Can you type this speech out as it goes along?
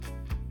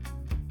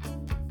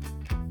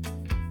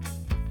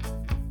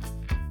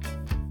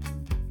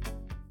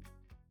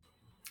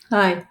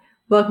Hi,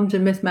 welcome to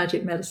Myth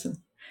Magic Medicine.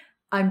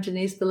 I'm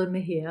Denise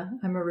Mejia.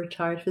 I'm a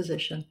retired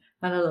physician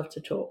and I love to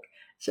talk.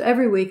 So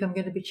every week I'm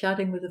going to be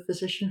chatting with a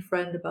physician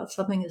friend about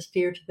something that's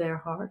dear to their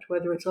heart,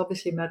 whether it's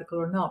obviously medical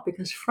or not,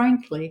 because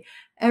frankly,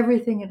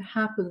 everything that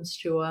happens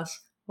to us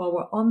while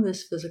we're on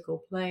this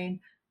physical plane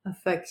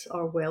affects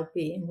our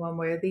well-being one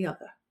way or the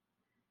other.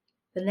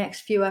 The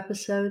next few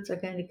episodes are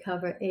going to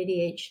cover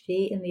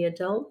ADHD in the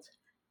adult,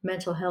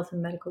 mental health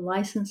and medical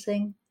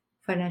licensing,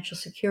 financial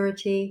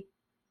security,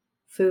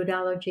 food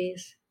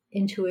allergies,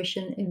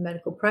 intuition in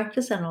medical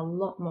practice, and a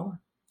lot more.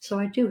 So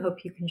I do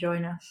hope you can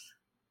join us.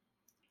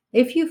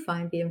 If you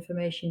find the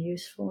information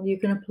useful, you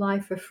can apply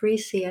for free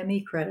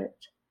CME credit.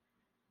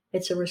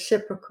 It's a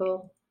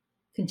reciprocal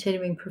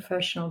continuing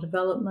professional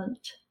development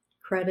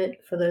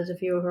credit for those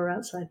of you who are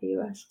outside the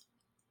US.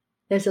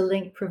 There's a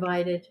link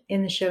provided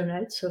in the show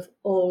notes of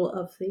all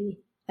of the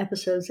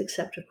episodes,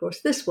 except, of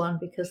course, this one,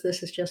 because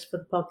this is just for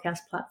the podcast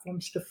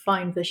platforms to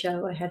find the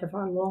show ahead of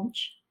our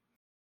launch.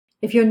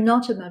 If you're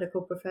not a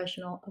medical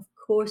professional, of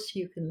course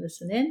you can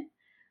listen in,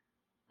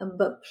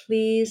 but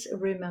please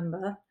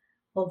remember,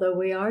 although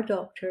we are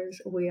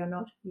doctors, we are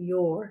not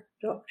your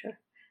doctor.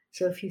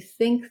 So if you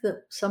think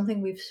that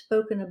something we've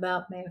spoken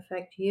about may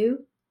affect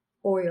you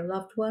or your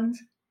loved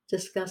ones,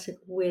 discuss it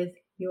with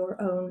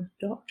your own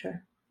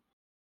doctor.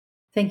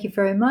 Thank you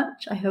very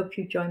much. I hope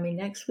you join me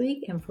next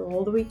week and for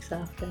all the weeks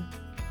after.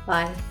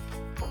 Bye.